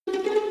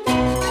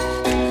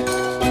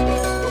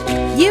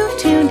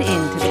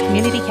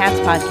Cats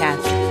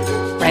podcast.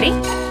 Ready?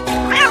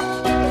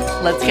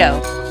 Let's go.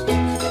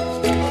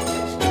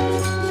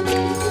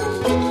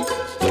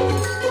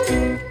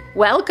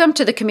 Welcome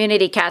to the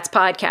Community Cats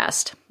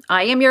podcast.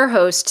 I am your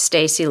host,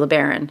 Stacy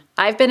LeBaron.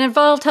 I've been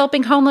involved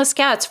helping homeless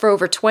cats for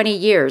over 20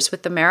 years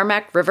with the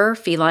Merrimack River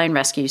Feline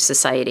Rescue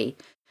Society.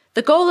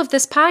 The goal of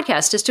this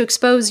podcast is to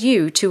expose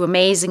you to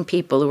amazing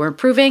people who are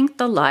improving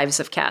the lives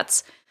of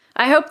cats.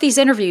 I hope these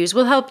interviews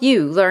will help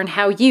you learn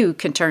how you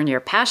can turn your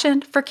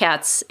passion for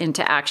cats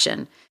into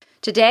action.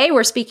 Today,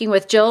 we're speaking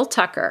with Jill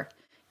Tucker.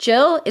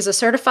 Jill is a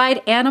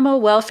certified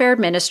animal welfare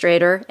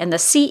administrator and the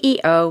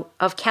CEO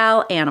of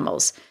Cal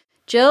Animals.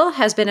 Jill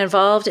has been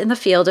involved in the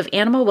field of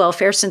animal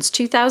welfare since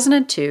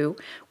 2002,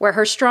 where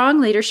her strong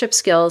leadership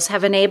skills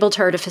have enabled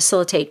her to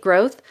facilitate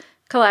growth,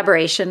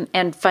 collaboration,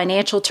 and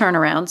financial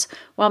turnarounds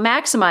while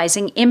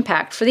maximizing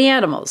impact for the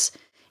animals.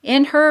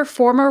 In her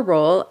former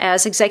role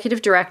as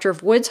executive director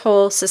of Woods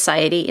Hole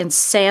Society in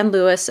San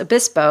Luis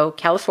Obispo,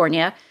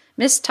 California,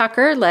 Ms.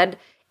 Tucker led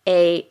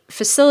a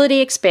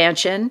facility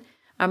expansion,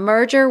 a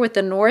merger with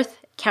the North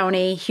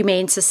County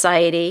Humane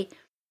Society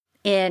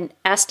in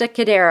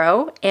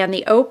Estacadero, and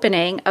the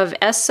opening of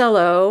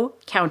SLO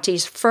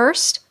County's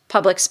first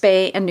public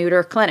spay and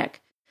neuter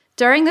clinic.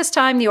 During this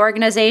time, the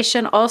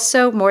organization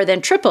also more than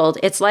tripled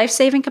its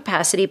life-saving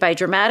capacity by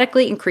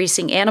dramatically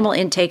increasing animal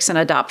intakes and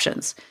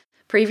adoptions.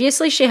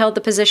 Previously, she held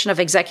the position of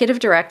executive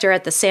director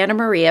at the Santa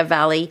Maria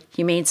Valley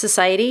Humane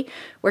Society,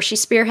 where she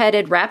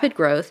spearheaded rapid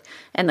growth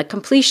and the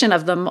completion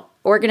of the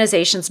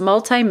organization's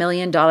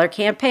multi-million-dollar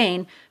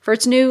campaign for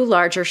its new,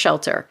 larger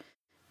shelter.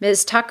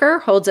 Ms. Tucker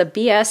holds a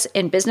BS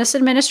in Business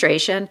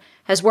Administration,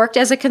 has worked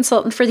as a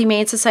consultant for the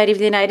Humane Society of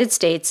the United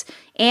States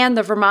and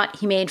the Vermont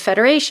Humane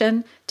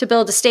Federation to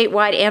build a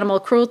statewide animal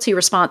cruelty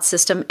response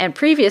system, and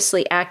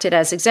previously acted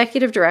as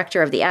executive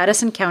director of the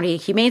Addison County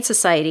Humane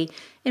Society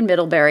in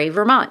Middlebury,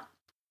 Vermont.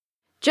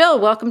 Jill,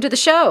 welcome to the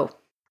show.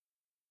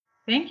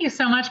 Thank you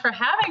so much for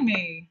having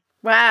me.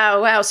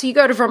 Wow. So you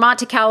go to Vermont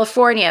to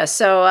California.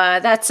 So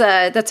that's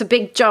a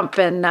big jump,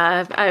 and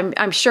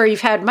I'm sure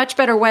you've had much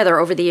better weather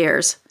over the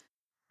years.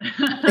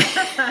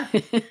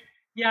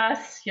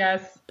 Yes.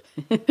 It's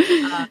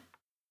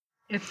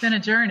been a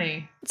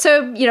journey.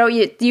 So,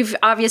 you've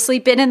obviously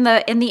been in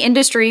the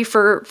industry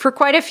for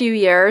quite a few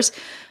years.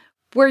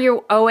 Were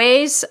you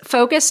always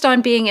focused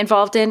on being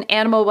involved in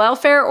animal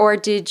welfare, or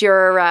did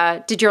your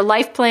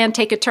life plan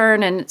take a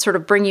turn and sort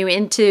of bring you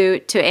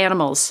into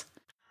animals?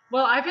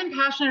 Well, I've been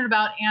passionate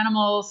about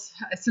animals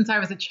since I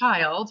was a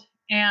child,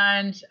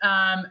 and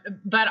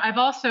but I've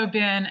also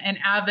been an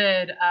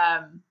avid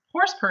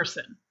horse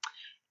person.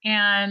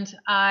 And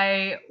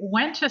I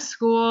went to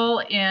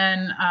school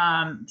in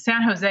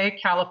San Jose,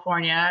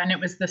 California, and it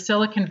was the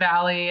Silicon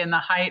Valley in the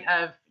height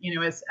of,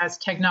 as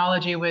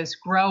technology was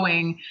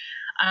growing.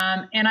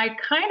 And I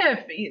kind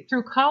of,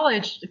 through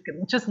college,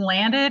 just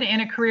landed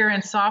in a career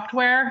in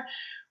software,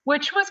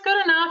 which was good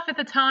enough at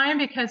the time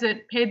because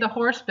it paid the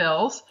horse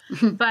bills,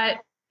 but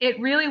it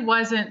really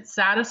wasn't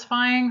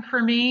satisfying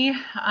for me.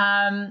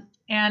 And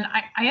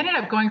I ended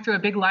up going through a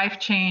big life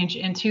change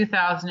in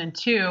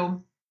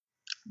 2002,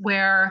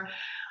 where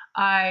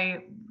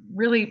I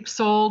really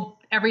sold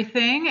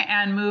everything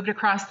and moved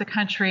across the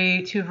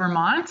country to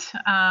Vermont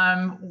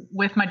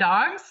with my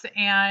dogs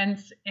and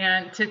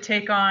to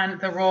take on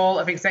the role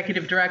of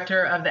executive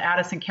director of the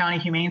Addison County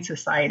Humane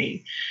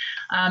Society.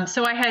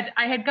 So I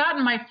had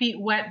gotten my feet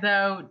wet,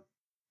 though,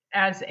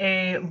 as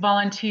a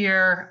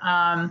volunteer,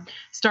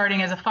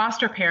 starting as a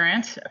foster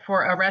parent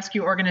for a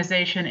rescue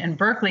organization in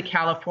Berkeley,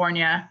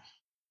 California.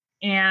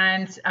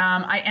 And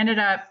I ended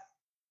up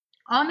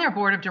on their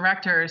board of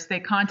directors. They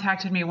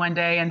contacted me one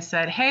day and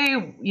said,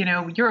 "Hey,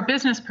 you're a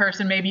business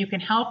person. Maybe you can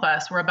help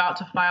us. We're about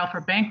to file for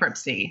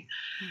bankruptcy."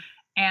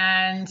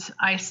 And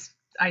I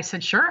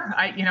said, "Sure.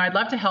 I'd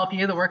love to help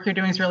you. The work you're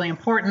doing is really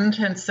important."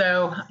 And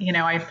so,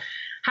 I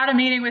had a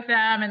meeting with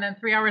them, and then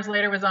 3 hours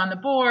later was on the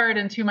board,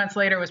 and 2 months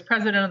later was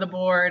president of the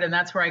board. And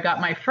that's where I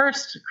got my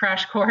first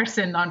crash course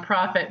in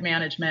nonprofit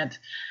management.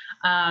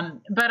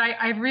 But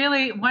I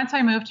really, once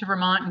I moved to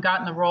Vermont and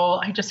got in the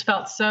role, I just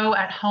felt so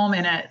at home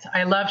in it.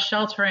 I love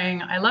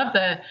sheltering. I love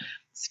the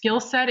skill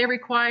set it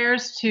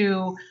requires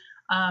to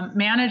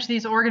manage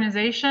these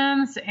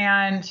organizations,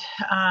 and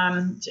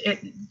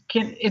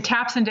it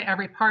taps into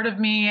every part of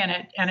me,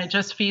 and it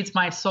just feeds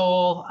my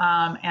soul.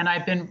 And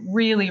I've been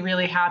really,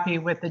 really happy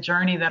with the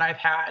journey that I've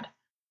had.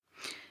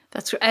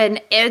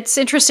 And it's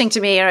interesting to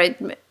me.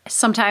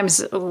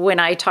 Sometimes when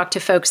I talk to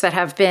folks that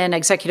have been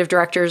executive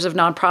directors of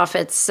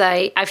nonprofits,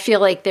 I feel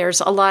like there's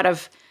a lot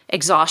of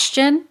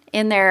exhaustion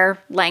in their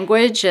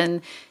language,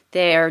 and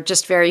they're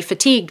just very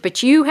fatigued.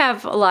 But you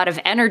have a lot of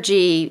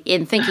energy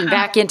in thinking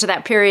back into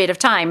that period of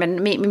time,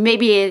 and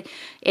maybe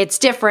it's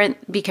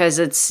different because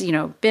it's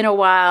been a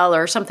while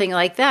or something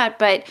like that.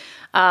 But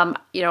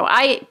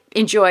I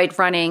enjoyed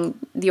running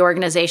the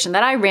organization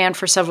that I ran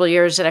for several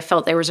years, and I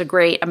felt there was a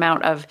great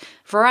amount of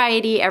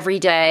variety every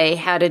day,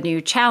 had a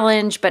new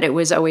challenge, but it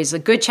was always a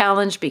good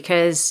challenge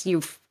because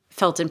you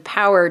felt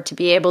empowered to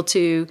be able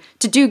to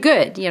do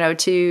good,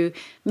 to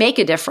make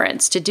a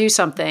difference, to do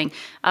something.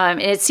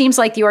 And it seems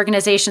like the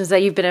organizations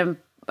that you've been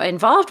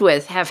involved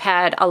with have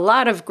had a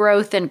lot of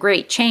growth and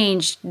great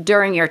change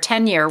during your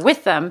tenure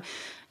with them.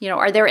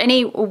 Are there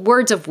any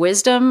words of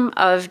wisdom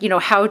of,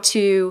 how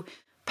to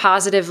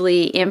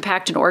positively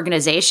impact an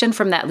organization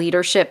from that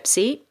leadership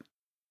seat?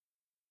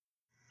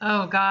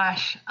 Oh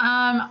gosh.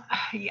 I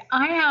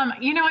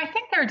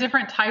think there are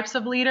different types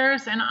of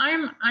leaders, and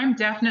I'm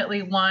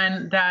definitely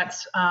one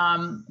that's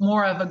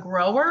more of a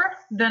grower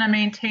than a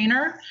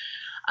maintainer.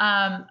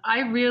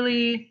 I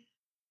really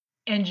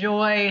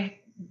enjoy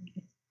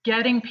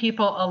getting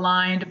people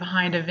aligned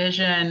behind a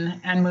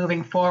vision and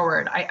moving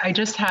forward. I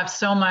just have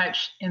so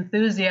much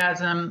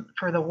enthusiasm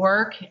for the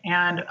work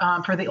and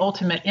for the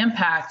ultimate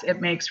impact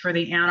it makes for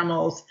the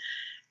animals.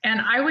 And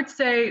I would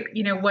say,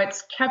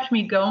 what's kept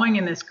me going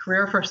in this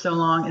career for so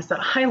long is that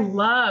I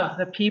love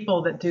the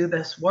people that do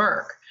this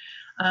work.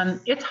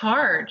 It's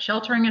hard.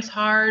 Sheltering is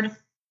hard.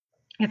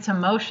 It's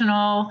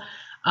emotional.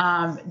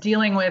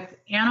 Dealing with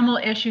animal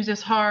issues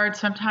is hard.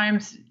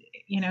 Sometimes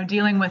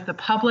dealing with the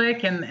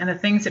public and the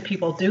things that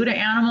people do to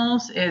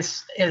animals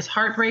is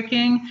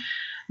heartbreaking.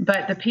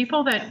 But the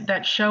people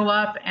that show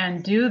up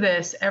and do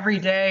this every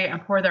day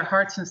and pour their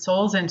hearts and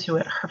souls into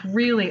it are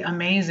really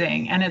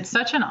amazing. And it's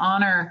such an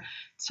honor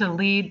to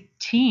lead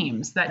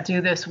teams that do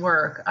this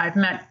work. I've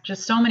met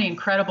just so many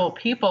incredible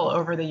people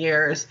over the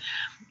years.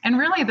 And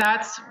really,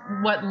 that's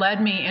what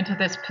led me into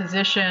this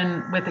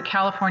position with the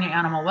California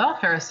Animal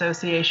Welfare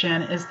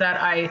Association, is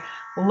that I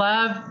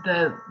love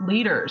the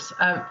leaders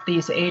of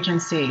these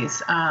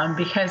agencies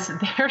because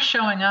they're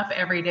showing up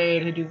every day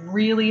to do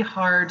really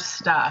hard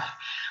stuff.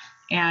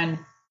 And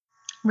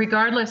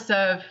regardless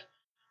of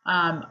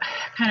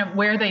kind of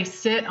where they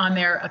sit on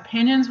their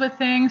opinions with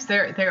things,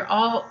 they're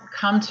all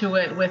come to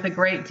it with a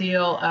great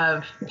deal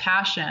of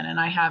passion. And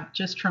I have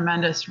just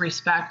tremendous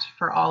respect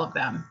for all of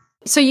them.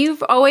 So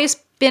you've always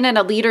been in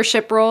a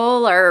leadership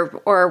role,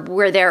 or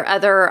were there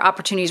other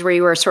opportunities where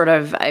you were sort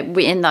of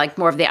in like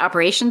more of the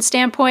operations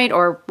standpoint,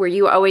 or were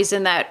you always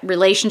in that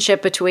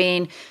relationship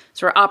between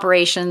sort of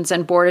operations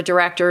and board of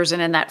directors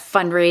and in that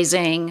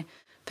fundraising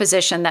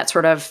position, that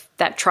sort of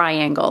that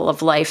triangle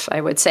of life,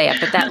 I would say,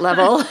 up at that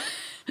level?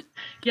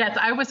 Yes,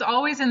 I was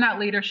always in that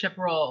leadership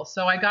role.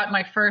 So I got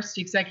my first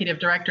executive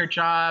director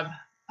job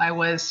when I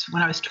was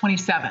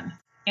 27.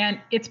 And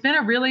it's been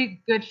a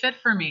really good fit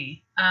for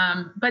me.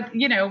 But,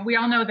 we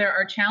all know there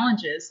are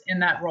challenges in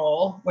that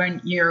role when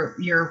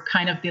you're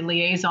kind of the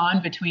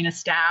liaison between a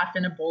staff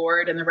and a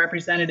board and the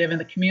representative in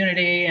the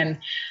community, and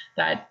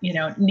that,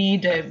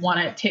 need to want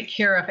to take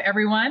care of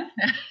everyone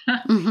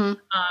mm-hmm.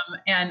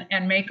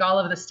 And make all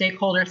of the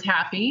stakeholders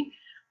happy.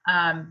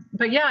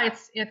 But yeah,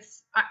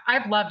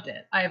 I've loved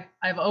it.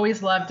 I've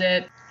always loved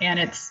it. And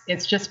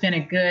it's just been a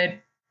good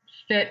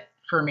fit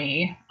for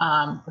me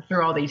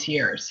through all these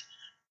years.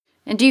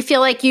 And do you feel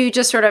like you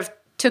just sort of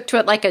took to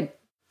it like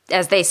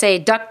as they say,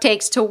 duck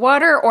takes to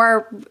water,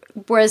 or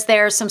was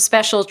there some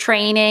special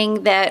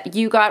training that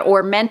you got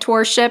or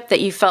mentorship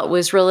that you felt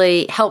was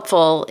really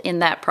helpful in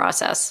that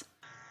process?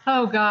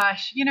 Oh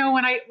gosh,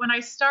 when I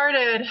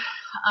started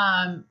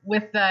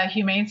with the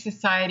Humane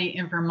Society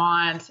in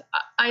Vermont,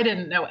 I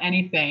didn't know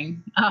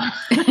anything,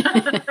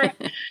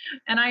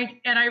 and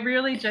I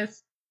really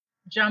just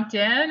jumped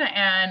in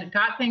and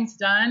got things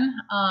done.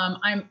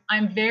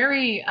 I'm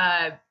very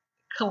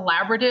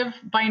collaborative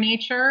by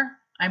nature.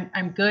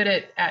 I'm good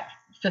at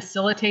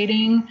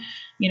facilitating,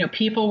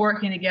 people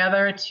working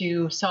together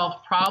to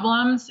solve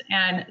problems.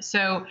 And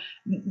so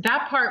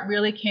that part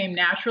really came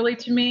naturally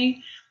to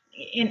me.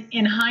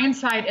 In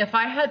hindsight, if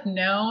I had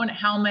known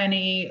how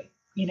many,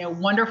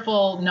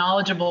 wonderful,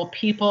 knowledgeable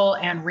people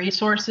and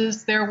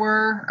resources there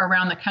were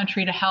around the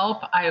country to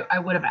help, I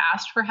would have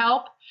asked for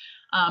help.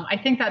 I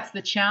think that's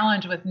the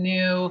challenge with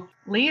new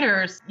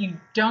leaders. You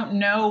don't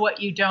know what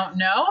you don't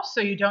know,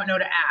 so you don't know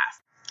to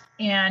ask.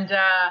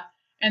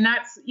 And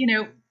that's,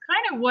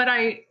 kind of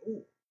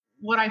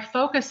what I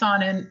focus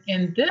on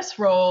in this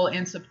role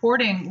in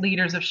supporting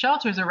leaders of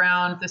shelters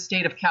around the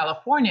state of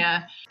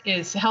California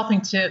is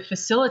helping to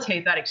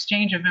facilitate that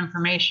exchange of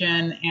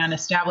information and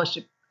establish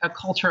a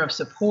culture of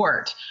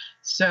support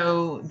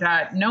so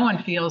that no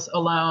one feels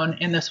alone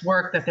in this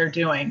work that they're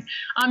doing.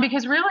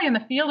 Because really in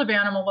the field of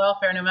animal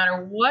welfare, no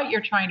matter what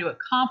you're trying to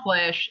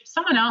accomplish,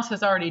 someone else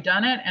has already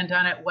done it and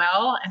done it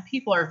well, and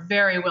people are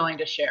very willing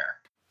to share.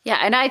 Yeah,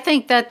 and I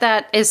think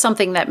that is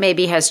something that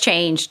maybe has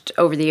changed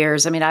over the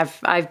years. I mean,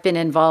 I've been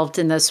involved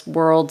in this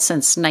world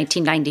since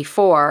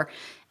 1994,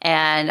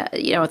 and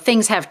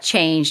things have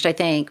changed, I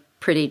think,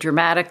 pretty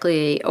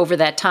dramatically over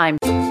that time.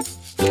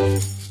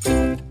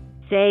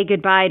 Say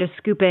goodbye to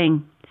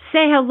scooping.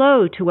 Say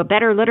hello to a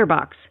better litter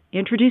box.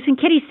 Introducing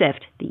Kitty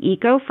Sift, the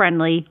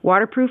eco-friendly,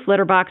 waterproof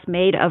litter box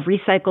made of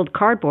recycled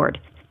cardboard.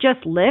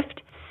 Just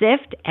lift,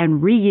 sift,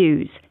 and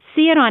reuse.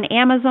 See it on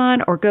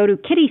Amazon or go to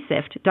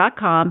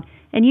kittysift.com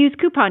and use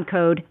coupon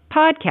code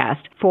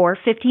PODCAST for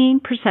 15%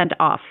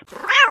 off.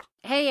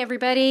 Hey,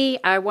 everybody.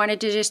 I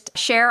wanted to just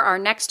share our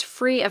next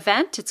free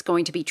event. It's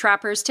going to be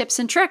Trappers Tips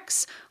and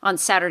Tricks on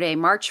Saturday,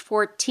 March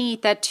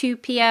 14th at 2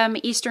 p.m.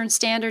 Eastern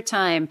Standard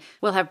Time.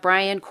 We'll have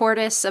Brian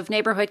Cordes of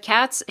Neighborhood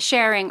Cats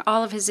sharing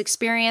all of his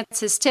experience,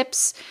 his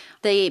tips,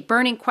 the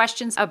burning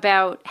questions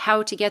about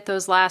how to get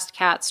those last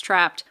cats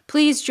trapped.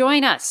 Please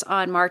join us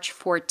on March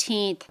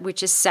 14th,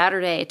 which is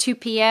Saturday at 2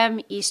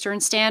 p.m.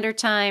 Eastern Standard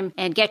Time,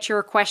 and get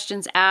your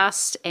questions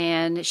asked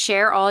and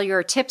share all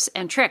your tips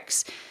and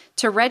tricks.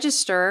 To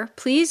register,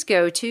 please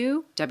go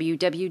to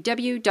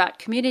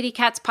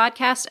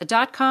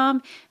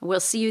www.communitycatspodcast.com. We'll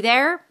see you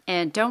there.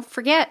 And don't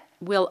forget,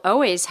 we'll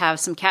always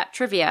have some cat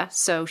trivia.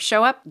 So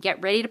show up, get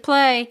ready to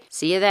play.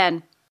 See you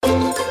then.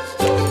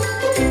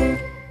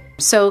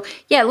 So,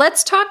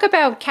 let's talk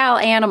about Cal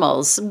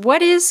Animals.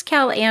 What is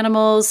Cal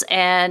Animals,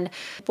 and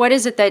what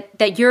is it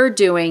that you're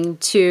doing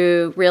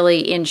to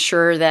really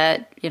ensure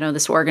that,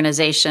 this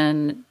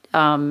organization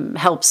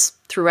helps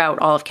throughout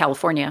all of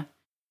California?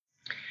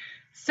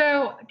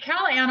 So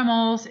Cal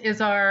Animals is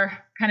our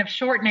kind of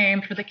short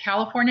name for the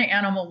California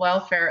Animal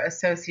Welfare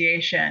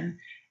Association.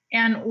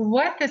 And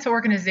what this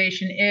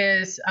organization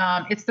is,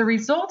 it's the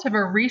result of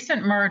a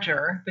recent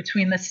merger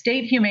between the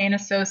State Humane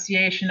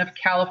Association of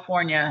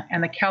California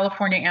and the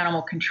California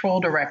Animal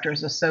Control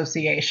Directors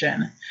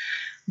Association.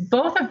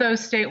 Both of those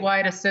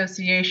statewide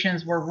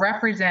associations were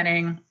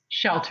representing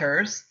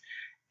shelters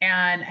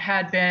and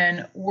had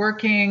been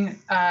working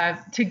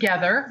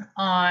together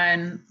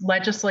on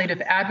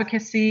legislative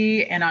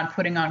advocacy and on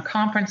putting on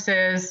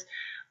conferences.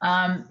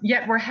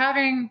 Yet we're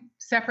having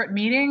separate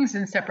meetings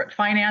and separate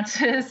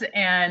finances,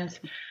 and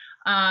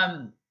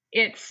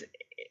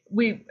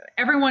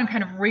everyone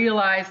kind of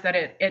realized that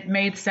it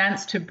made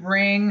sense to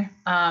bring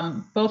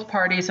both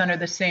parties under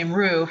the same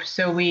roof.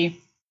 So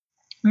we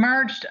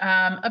merged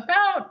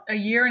about a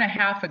year and a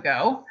half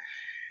ago.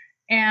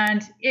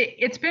 And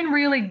it's been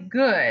really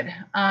good.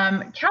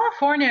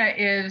 California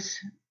is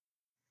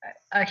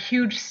a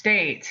huge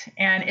state.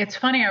 And it's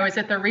funny, I was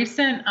at the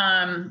recent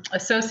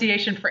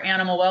Association for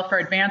Animal Welfare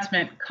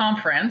Advancement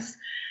conference,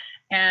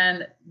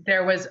 and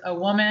there was a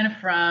woman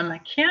from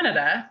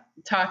Canada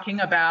talking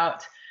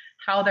about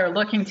how they're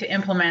looking to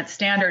implement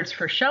standards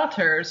for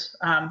shelters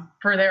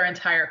for their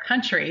entire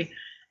country.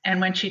 And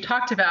when she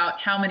talked about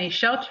how many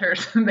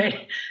shelters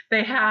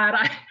they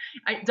had,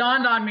 it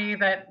dawned on me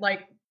that,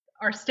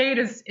 our state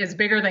is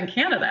bigger than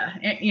Canada,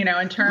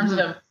 in terms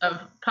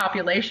of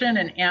population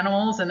and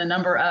animals and the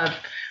number of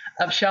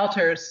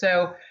shelters.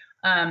 So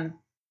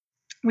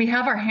we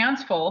have our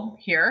hands full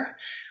here.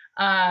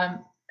 I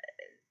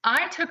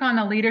took on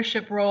the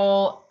leadership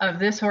role of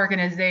this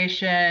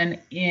organization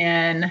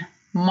in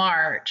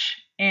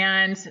March.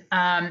 And,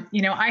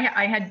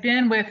 I had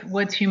been with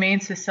Woods Humane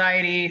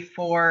Society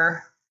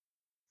for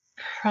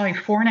probably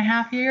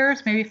 4.5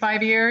 years, maybe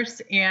 5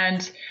 years.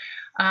 And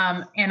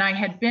I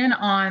had been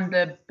on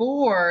the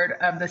board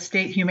of the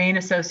State Humane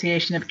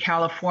Association of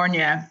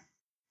California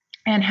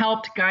and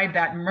helped guide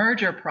that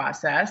merger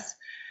process.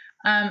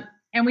 And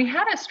we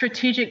had a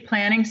strategic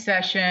planning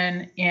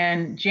session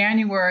in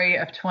January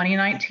of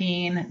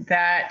 2019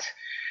 that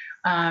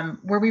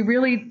where we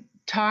really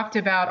talked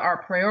about our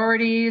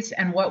priorities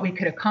and what we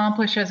could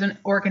accomplish as an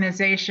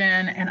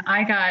organization. And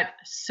I got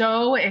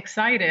so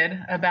excited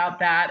about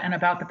that and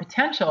about the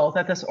potential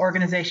that this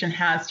organization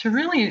has to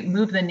really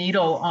move the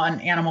needle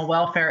on animal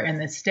welfare in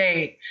this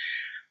state,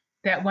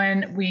 that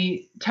when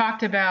we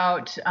talked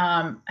about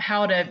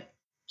how to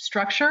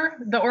structure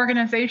the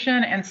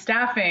organization and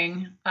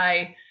staffing,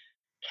 I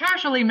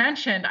casually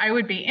mentioned I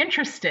would be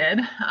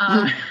interested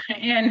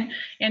in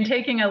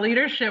taking a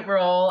leadership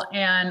role,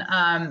 and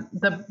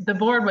the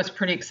board was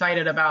pretty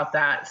excited about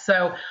that.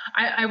 So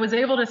I was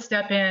able to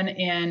step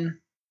in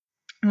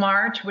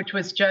March, which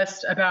was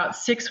just about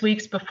 6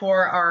 weeks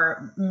before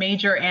our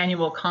major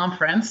annual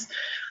conference,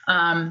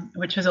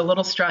 which was a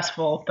little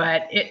stressful,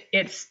 but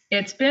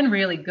it's been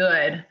really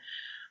good.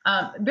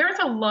 There's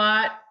a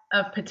lot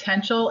of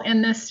potential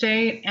in this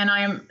state, and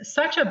I'm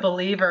such a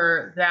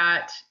believer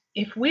that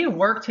if we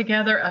work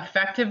together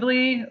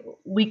effectively,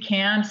 we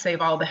can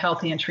save all the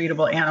healthy and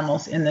treatable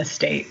animals in this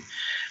state.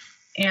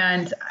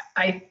 And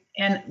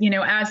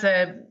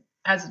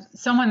as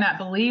someone that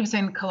believes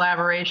in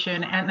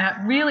collaboration and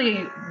that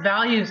really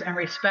values and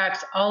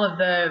respects all of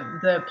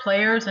the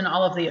players and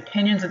all of the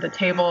opinions at the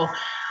table,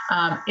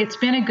 it's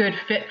been a good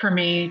fit for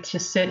me to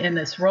sit in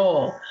this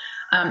role.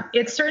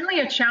 It's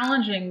certainly a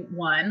challenging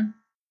one.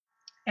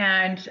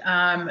 And,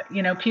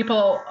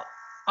 people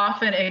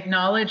often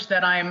acknowledge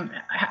that I'm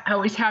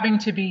always having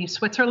to be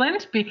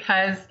Switzerland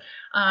because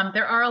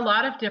there are a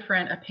lot of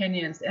different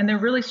opinions, and they're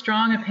really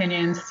strong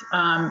opinions,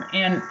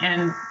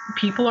 and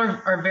people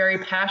are very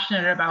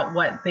passionate about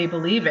what they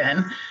believe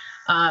in.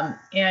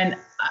 And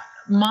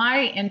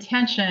my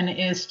intention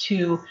is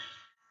to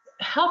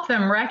help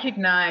them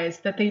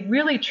recognize that they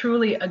really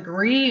truly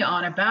agree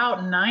on about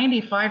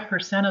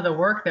 95% of the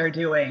work they're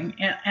doing.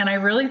 And I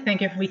really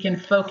think if we can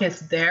focus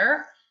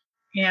there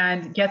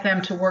and get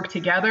them to work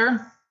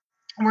together,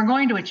 we're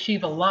going to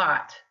achieve a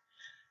lot.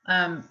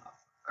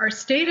 our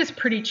state is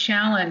pretty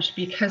challenged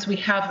because we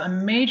have a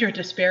major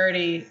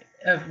disparity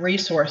of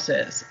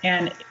resources,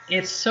 and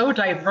it's so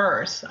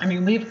diverse. I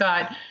mean, we've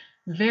got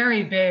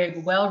very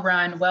big,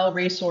 well-run,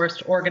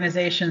 well-resourced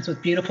organizations with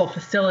beautiful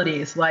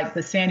facilities like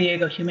the San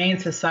Diego Humane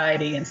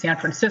Society and San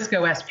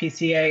Francisco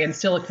SPCA and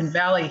Silicon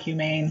Valley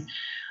Humane.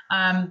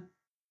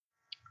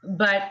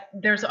 But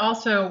there's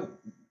also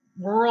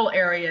rural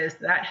areas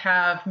that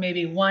have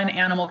maybe one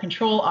animal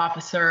control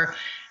officer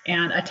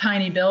and a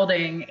tiny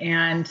building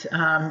and,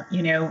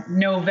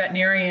 no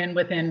veterinarian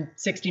within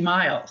 60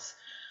 miles.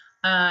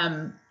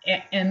 And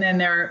then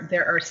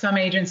there are some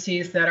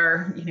agencies that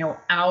are,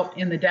 out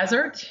in the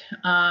desert,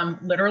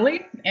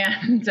 literally,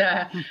 and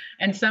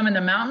some in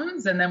the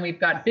mountains. And then we've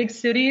got big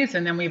cities,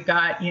 and then we've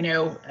got,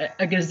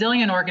 a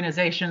gazillion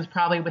organizations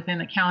probably within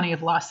the county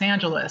of Los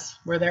Angeles,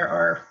 where there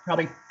are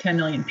probably 10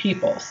 million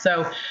people.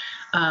 So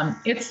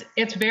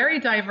it's very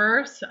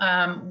diverse,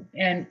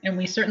 and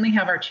we certainly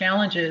have our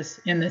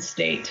challenges in this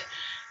state.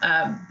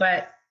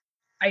 But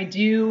I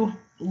do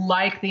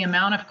like the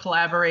amount of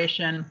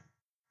collaboration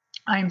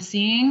I'm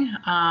seeing,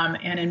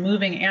 and in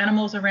moving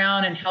animals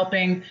around and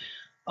helping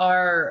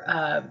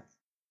our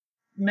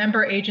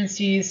member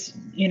agencies,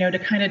 to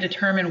kind of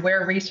determine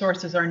where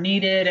resources are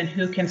needed and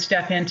who can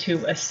step in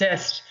to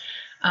assist,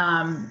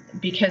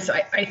 because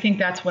I think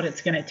that's what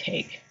it's going to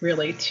take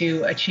really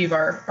to achieve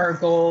our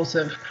goals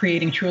of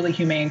creating truly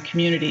humane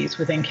communities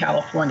within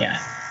California.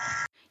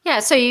 Yeah,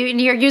 so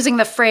you're using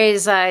the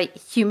phrase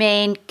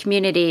humane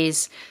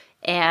communities,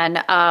 and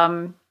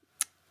what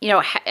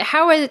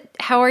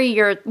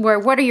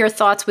are your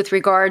thoughts with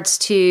regards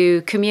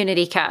to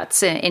community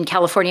cats in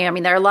California? I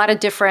mean, there are a lot of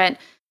different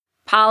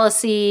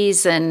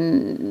policies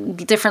and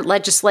different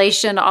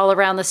legislation all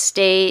around the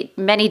state,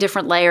 many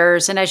different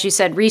layers. And as you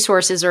said,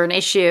 resources are an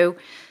issue.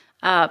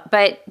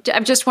 But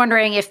I'm just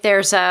wondering if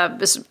there's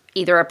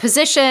either a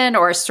position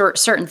or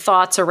certain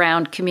thoughts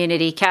around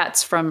community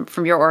cats from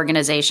your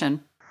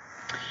organization.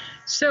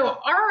 So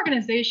our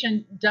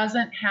organization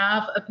doesn't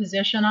have a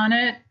position on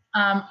it.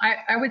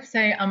 I would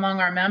say among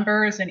our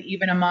members and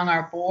even among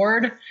our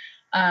board,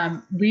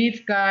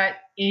 we've got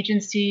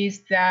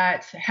agencies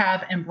that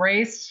have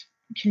embraced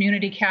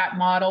community cat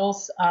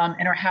models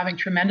and are having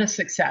tremendous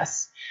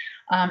success,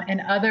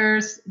 and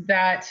others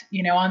that,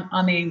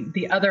 on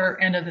the other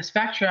end of the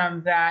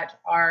spectrum that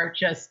are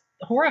just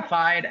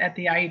horrified at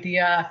the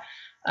idea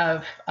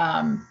of,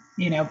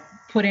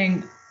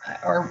 putting,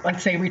 or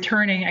let's say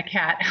returning a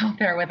cat out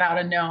there without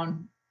a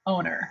known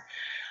owner.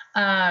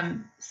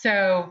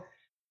 So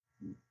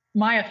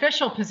my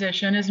official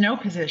position is no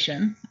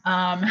position,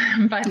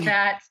 but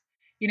that,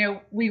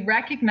 we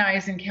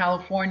recognize in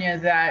California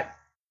that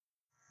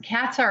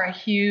cats are a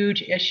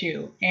huge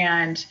issue,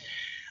 and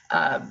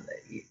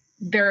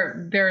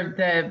they're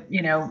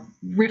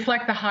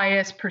reflect the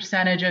highest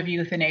percentage of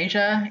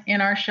euthanasia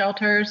in our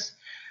shelters.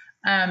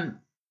 And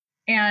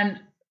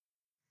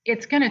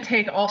it's going to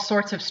take all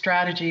sorts of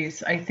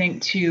strategies, I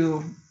think,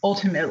 to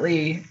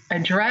ultimately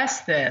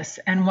address this.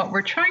 And what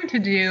we're trying to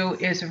do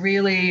is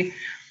really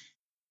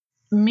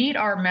meet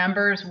our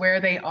members where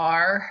they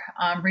are,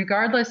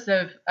 regardless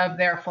of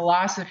their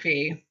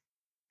philosophy.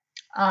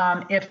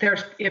 If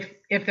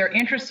they're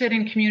interested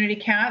in community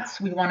cats,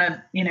 we want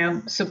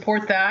to,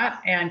 support that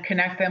and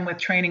connect them with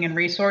training and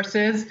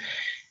resources.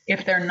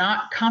 If they're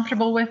not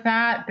comfortable with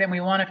that, then we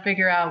want to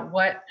figure out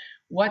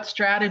what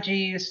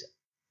strategies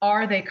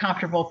are they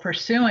comfortable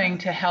pursuing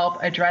to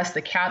help address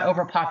the cat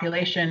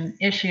overpopulation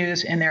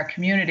issues in their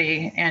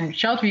community and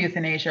shelter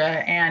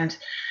euthanasia,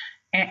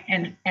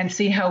 and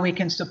see how we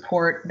can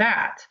support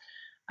that.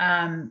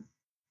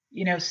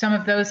 Some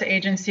of those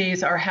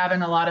agencies are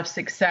having a lot of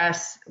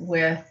success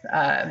with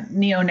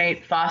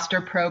neonate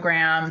foster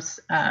programs,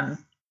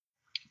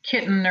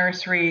 kitten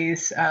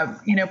nurseries,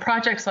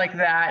 projects like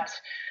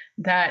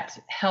that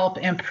help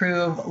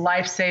improve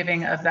life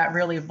saving of that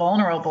really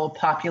vulnerable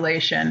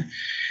population.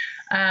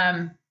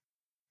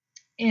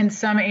 In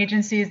some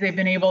agencies, they've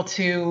been able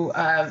to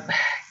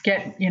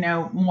get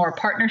more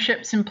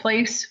partnerships in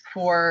place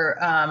for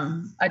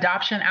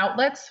adoption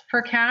outlets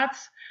for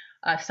cats.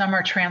 Some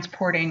are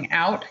transporting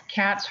out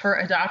cats for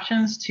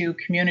adoptions to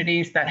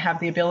communities that have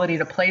the ability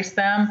to place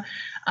them.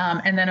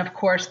 And then, of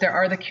course, there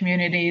are the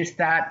communities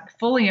that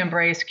fully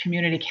embrace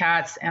community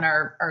cats and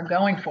are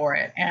going for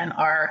it and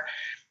are,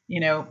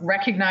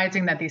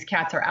 recognizing that these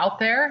cats are out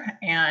there,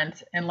 and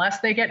unless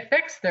they get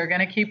fixed, they're going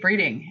to keep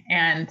breeding.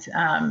 And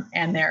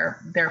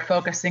they're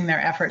focusing their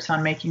efforts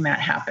on making that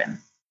happen.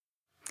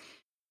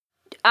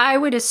 I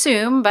would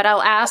assume, but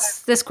I'll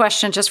ask this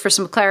question just for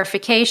some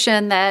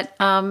clarification, that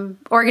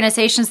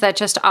organizations that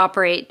just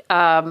operate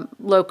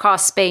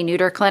low-cost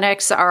spay-neuter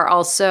clinics are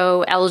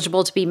also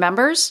eligible to be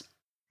members?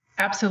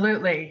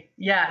 Absolutely,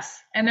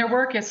 yes. And their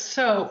work is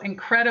so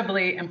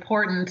incredibly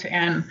important.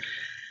 And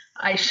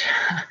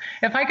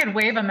if I could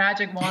wave a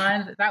magic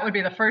wand, that would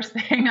be the first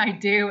thing I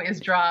do, is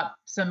drop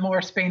some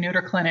more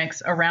spay-neuter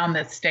clinics around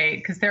this state,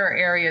 because there are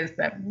areas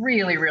that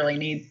really, really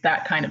need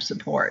that kind of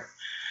support.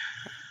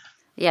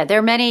 Yeah, there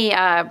are many,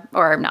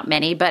 or not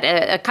many, but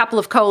a couple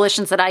of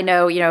coalitions that I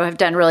know, have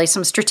done really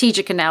some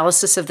strategic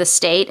analysis of the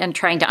state and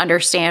trying to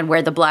understand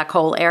where the black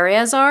hole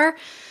areas are,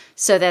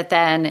 so that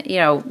then,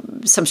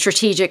 some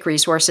strategic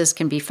resources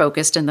can be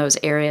focused in those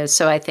areas.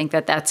 So I think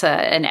that that's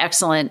an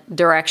excellent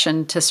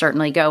direction to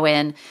certainly go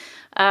in.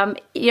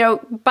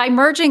 By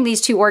merging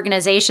these two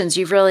organizations,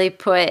 you've really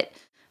put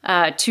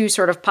two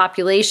sort of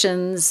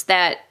populations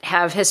that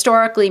have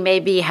historically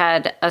maybe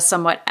had a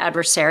somewhat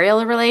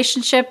adversarial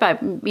relationship,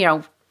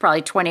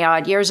 probably 20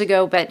 odd years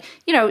ago. But,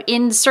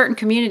 in certain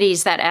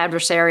communities, that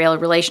adversarial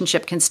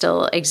relationship can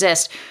still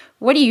exist.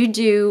 What do you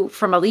do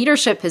from a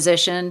leadership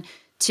position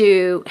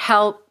to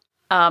help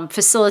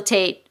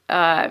facilitate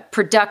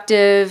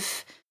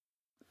productive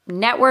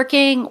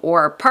networking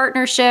or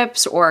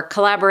partnerships or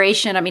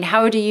collaboration? I mean,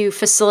 how do you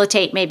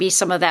facilitate maybe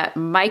some of that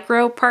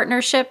micro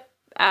partnership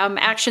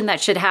action that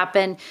should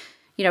happen,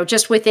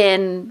 just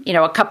within,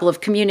 a couple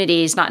of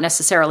communities, not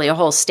necessarily a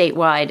whole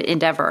statewide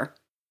endeavor?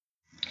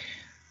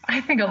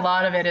 I think a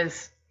lot of it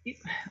is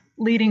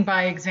leading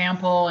by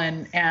example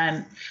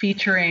and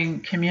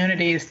featuring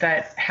communities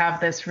that have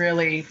this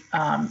really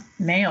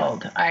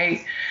nailed.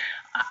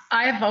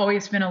 I've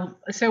always been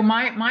so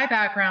my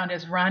background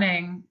is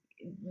running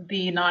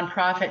the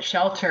nonprofit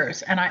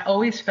shelters, and I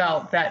always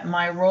felt that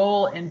my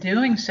role in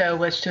doing so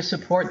was to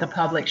support the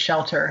public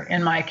shelter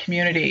in my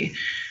community,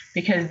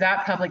 because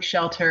that public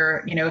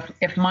shelter,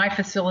 if my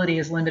facility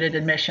is limited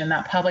admission,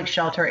 that public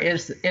shelter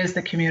is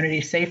the community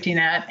safety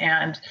net,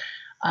 and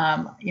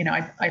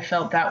I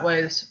felt that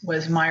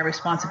was my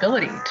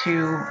responsibility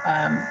to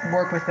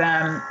work with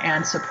them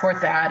and support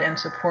that and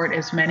support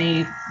as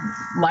many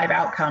live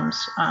outcomes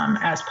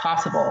as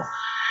possible.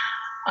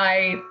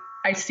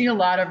 I see a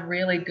lot of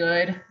really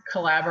good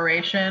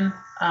collaboration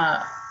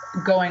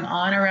going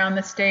on around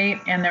the state,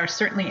 and there are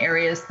certainly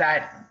areas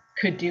that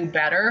could do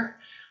better.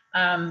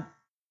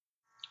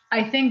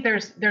 I think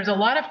there's a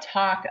lot of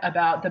talk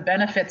about the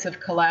benefits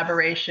of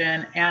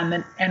collaboration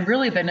and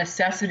really the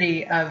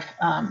necessity of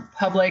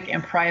public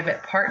and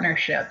private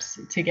partnerships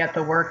to get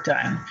the work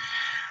done.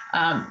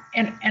 And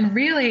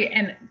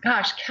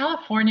gosh,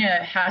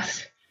 California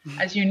has,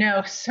 as you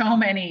know, so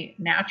many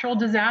natural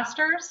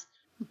disasters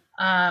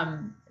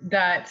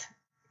that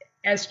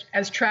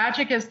as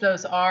tragic as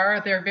those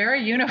are, they're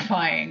very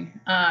unifying.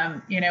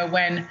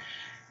 When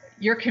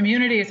your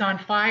community is on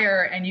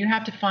fire and you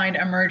have to find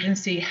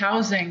emergency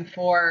housing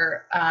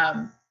for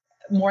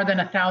more than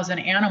 1,000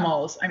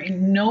 animals, I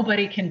mean,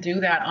 nobody can do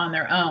that on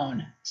their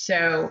own.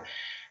 So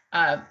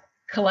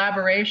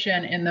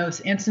collaboration in those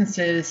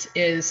instances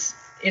is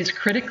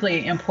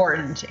critically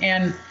important.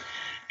 And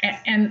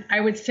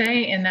I would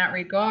say in that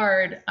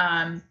regard,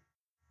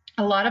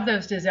 a lot of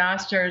those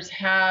disasters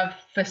have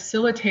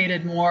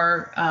facilitated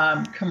more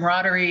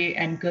camaraderie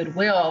and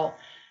goodwill.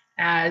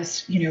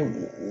 As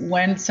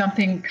when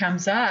something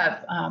comes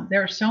up,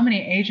 there are so many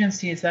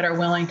agencies that are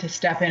willing to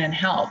step in and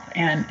help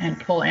and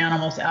pull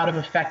animals out of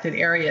affected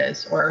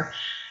areas, or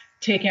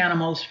take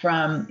animals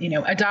from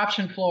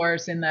adoption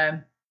floors in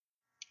the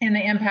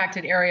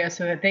impacted area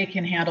so that they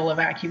can handle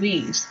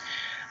evacuees.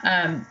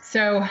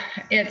 So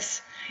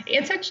it's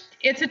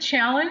a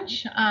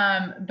challenge,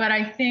 but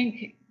I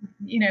think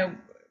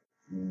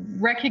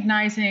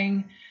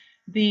recognizing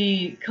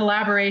the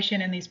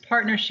collaboration and these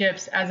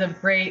partnerships as of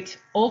great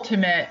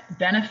ultimate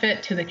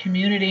benefit to the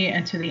community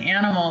and to the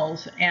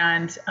animals,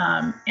 and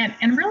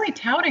really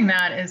touting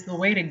that as the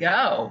way to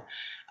go,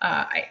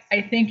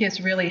 I think is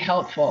really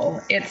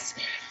helpful. It's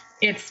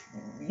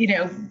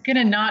going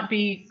to not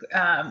be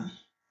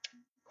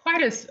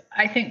quite as,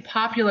 I think,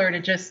 popular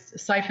to just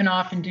siphon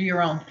off and do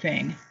your own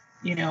thing.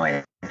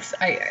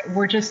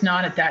 We're just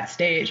not at that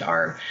stage.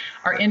 Our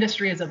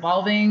industry is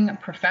evolving,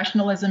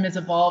 professionalism is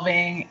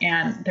evolving,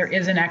 and there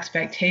is an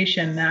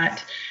expectation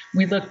that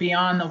we look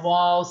beyond the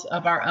walls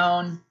of our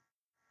own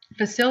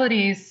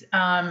facilities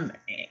and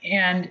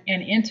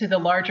into the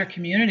larger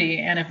community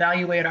and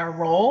evaluate our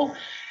role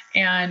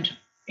and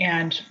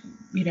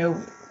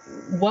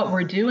what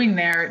we're doing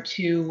there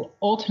to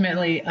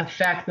ultimately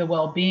affect the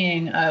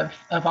well-being of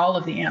all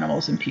of the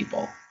animals and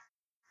people.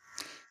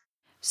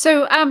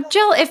 So,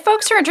 Jill, if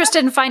folks are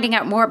interested in finding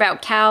out more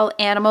about Cal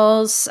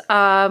Animals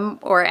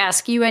or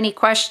ask you any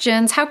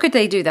questions, how could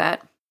they do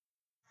that?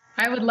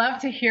 I would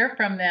love to hear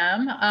from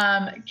them.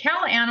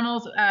 Cal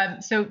Animals,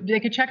 so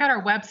they could check out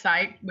our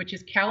website, which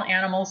is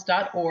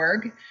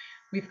calanimals.org.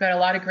 We've got a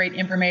lot of great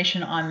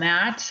information on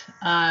that.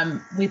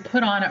 We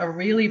put on a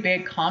really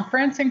big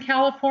conference in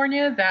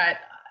California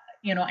that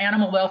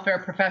animal welfare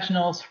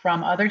professionals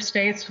from other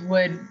states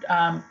would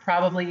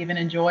probably even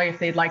enjoy if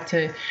they'd like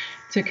to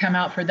come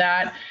out for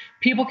that.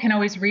 People can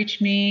always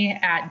reach me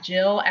at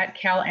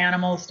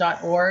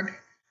jill@calanimals.org,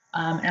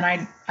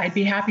 and I'd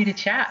be happy to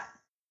chat.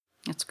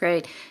 That's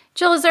great.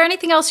 Jill, is there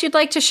anything else you'd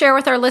like to share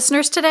with our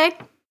listeners today?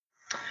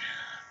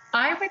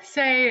 I would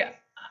say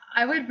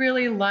I would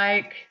really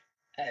like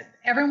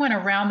everyone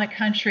around the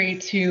country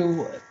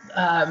to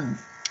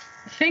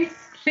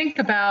think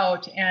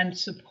about and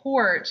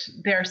support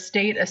their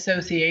state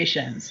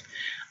associations.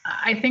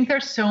 I think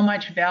there's so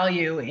much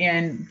value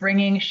in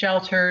bringing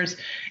shelters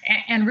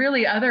and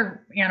really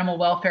other animal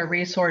welfare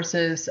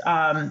resources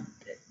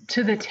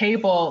to the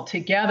table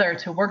together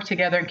to work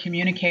together and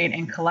communicate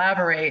and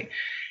collaborate.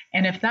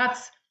 And if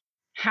that's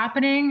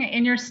happening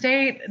in your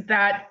state,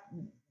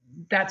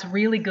 that's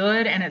really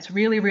good, and it's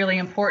really, really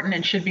important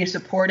and should be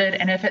supported.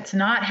 And if it's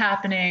not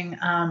happening,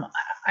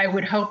 I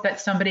would hope that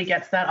somebody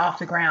gets that off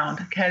the ground,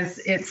 because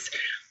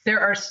there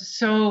are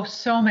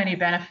so many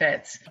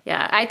benefits.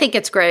 Yeah, I think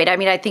it's great. I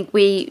mean, I think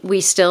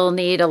we still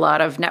need a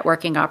lot of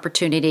networking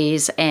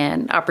opportunities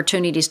and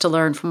opportunities to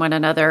learn from one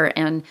another.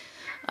 And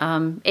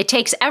it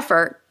takes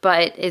effort,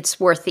 but it's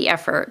worth the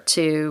effort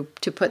to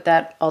put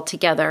that all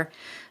together.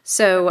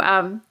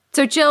 So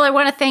Jill, I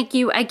want to thank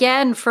you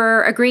again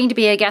for agreeing to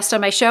be a guest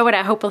on my show, and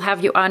I hope we'll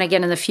have you on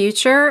again in the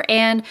future.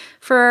 And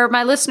for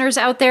my listeners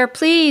out there,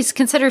 please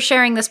consider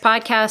sharing this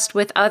podcast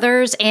with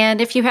others. And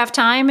if you have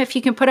time, if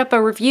you can put up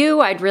a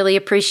review, I'd really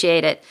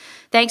appreciate it.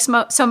 Thanks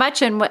so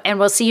much, and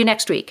we'll see you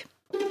next week.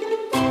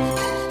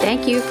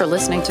 Thank you for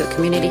listening to the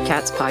Community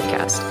Cats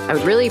podcast. I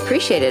would really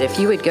appreciate it if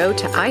you would go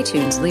to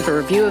iTunes and leave a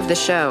review of the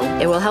show.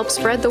 It will help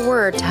spread the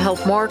word to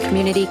help more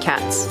community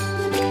cats.